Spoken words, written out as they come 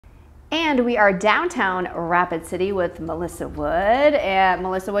And we are downtown Rapid City with Melissa Wood at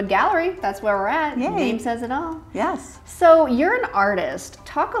Melissa Wood Gallery. That's where we're at. Yay. Name says it all. Yes. So you're an artist.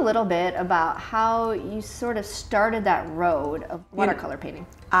 Talk a little bit about how you sort of started that road of watercolor painting.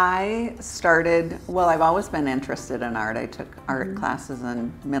 I started, well, I've always been interested in art. I took art classes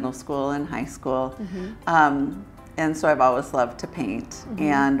in middle school and high school. And so I've always loved to paint.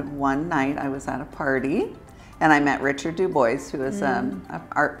 And one night I was at a party and I met Richard Du Bois, who was an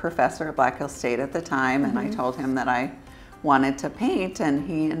art professor at Black Hills State at the time. And I told him that I wanted to paint, and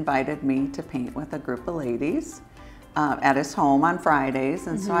he invited me to paint with a group of ladies at his home on Fridays.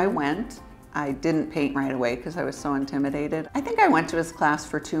 And so I went. I didn't paint right away because I was so intimidated. I think I went to his class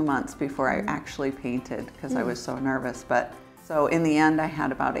for 2 months before I actually painted because I was so nervous. But so in the end, I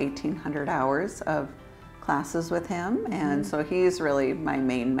had about 1,800 hours of classes with him. And so he's really my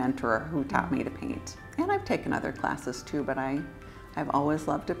main mentor who taught me to paint. And I've taken other classes too, but I've always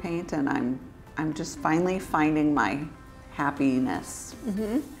loved to paint, and I'm just finally finding my happiness.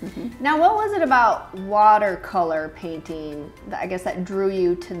 Now, what was it about watercolor painting that I guess that drew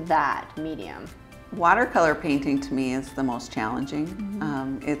you to that medium? Watercolor painting to me is the most challenging.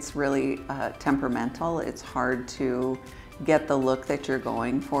 It's really temperamental. It's hard to get the look that you're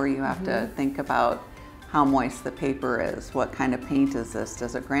going for. You have to think about how moist the paper is, what kind of paint is this,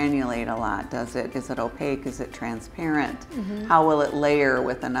 does it granulate a lot, is it opaque, is it transparent, how will it layer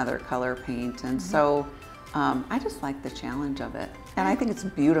with another color paint, and so I just like the challenge of it. And I think it's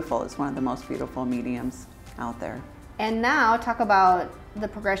beautiful. It's one of the most beautiful mediums out there. And now talk about the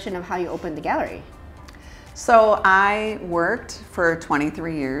progression of how you opened the gallery. So I worked for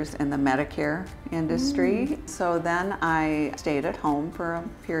 23 years in the Medicare industry. So then I stayed at home for a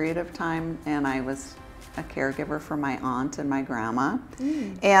period of time, and I was a caregiver for my aunt and my grandma.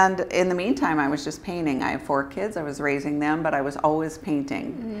 And in the meantime, I was just painting. I have 4 kids. I was raising them, but I was always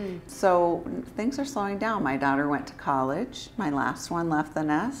painting. So things are slowing down. My daughter went to college. My last one left the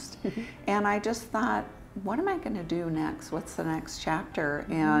nest. And I just thought, what am I going to do next? What's the next chapter?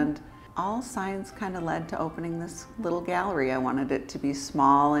 And all signs kind of led to opening this little gallery. I wanted it to be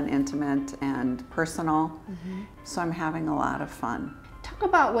small and intimate and personal. So I'm having a lot of fun. Talk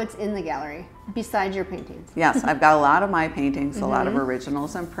about what's in the gallery besides your paintings. Yes, I've got a lot of my paintings, a lot of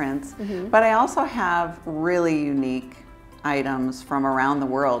originals and prints, but I also have really unique items from around the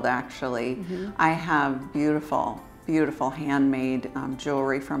world, actually. I have beautiful, beautiful handmade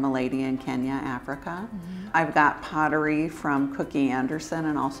jewelry from a lady in Kenya, Africa. I've got pottery from Cookie Anderson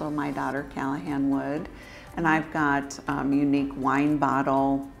and also my daughter Callahan Wood. And I've got unique wine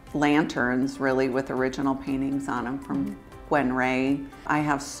bottle lanterns, really, with original paintings on them from Gwen Ray. I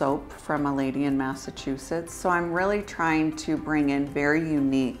have soap from a lady in Massachusetts. So I'm really trying to bring in very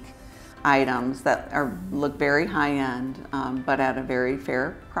unique items that look very high-end, but at a very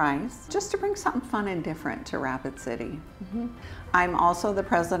fair price, just to bring something fun and different to Rapid City. I'm also the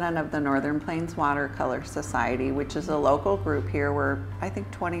president of the Northern Plains Watercolor Society, which is a local group here. We're, I think,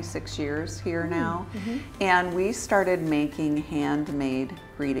 26 years here now. And we started making handmade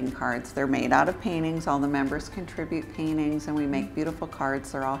greeting cards. They're made out of paintings. All the members contribute paintings, and we make beautiful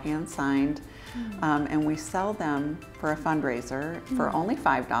cards. They're all hand-signed. And we sell them for a fundraiser for only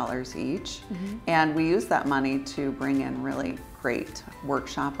 $5 each. And we use that money to bring in really great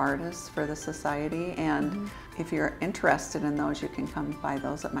workshop artists for the society. And if you're interested in those, you can come buy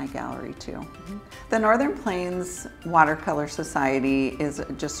those at my gallery too. The Northern Plains Watercolor Society is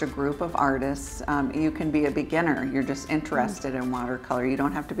just a group of artists. You can be a beginner. You're just interested in watercolor. You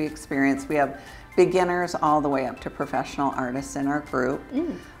don't have to be experienced. We have beginners all the way up to professional artists in our group.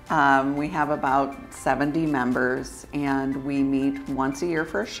 We have about 70 members, and we meet once a year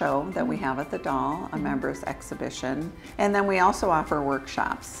for a show that we have at the Doll, a members exhibition. And then we also offer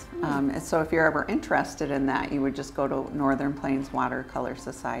workshops. So if you're ever interested in that, you would just go to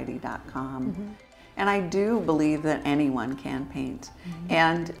northernplainswatercolorsociety.com. And I do believe that anyone can paint.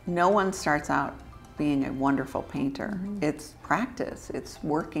 And no one starts out being a wonderful painter. It's practice. It's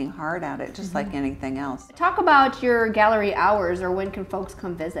working hard at it, just like anything else. Talk about your gallery hours, or when can folks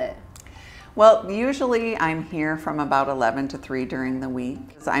come visit? Well, usually I'm here from about 11 to 3 during the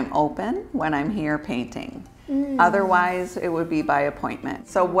week. I'm open when I'm here painting. Otherwise, it would be by appointment.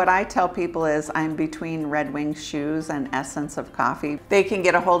 So what I tell people is I'm between Red Wing Shoes and Essence of Coffee. They can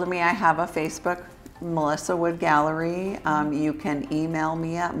get a hold of me. I have a Facebook, Melissa Wood Gallery. You can email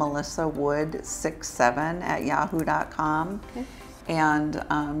me at melissawood67@yahoo.com. And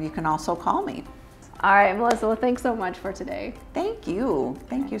you can also call me. All right, Melissa, well, thanks so much for today. Thank you.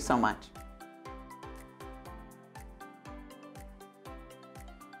 Thank you so much.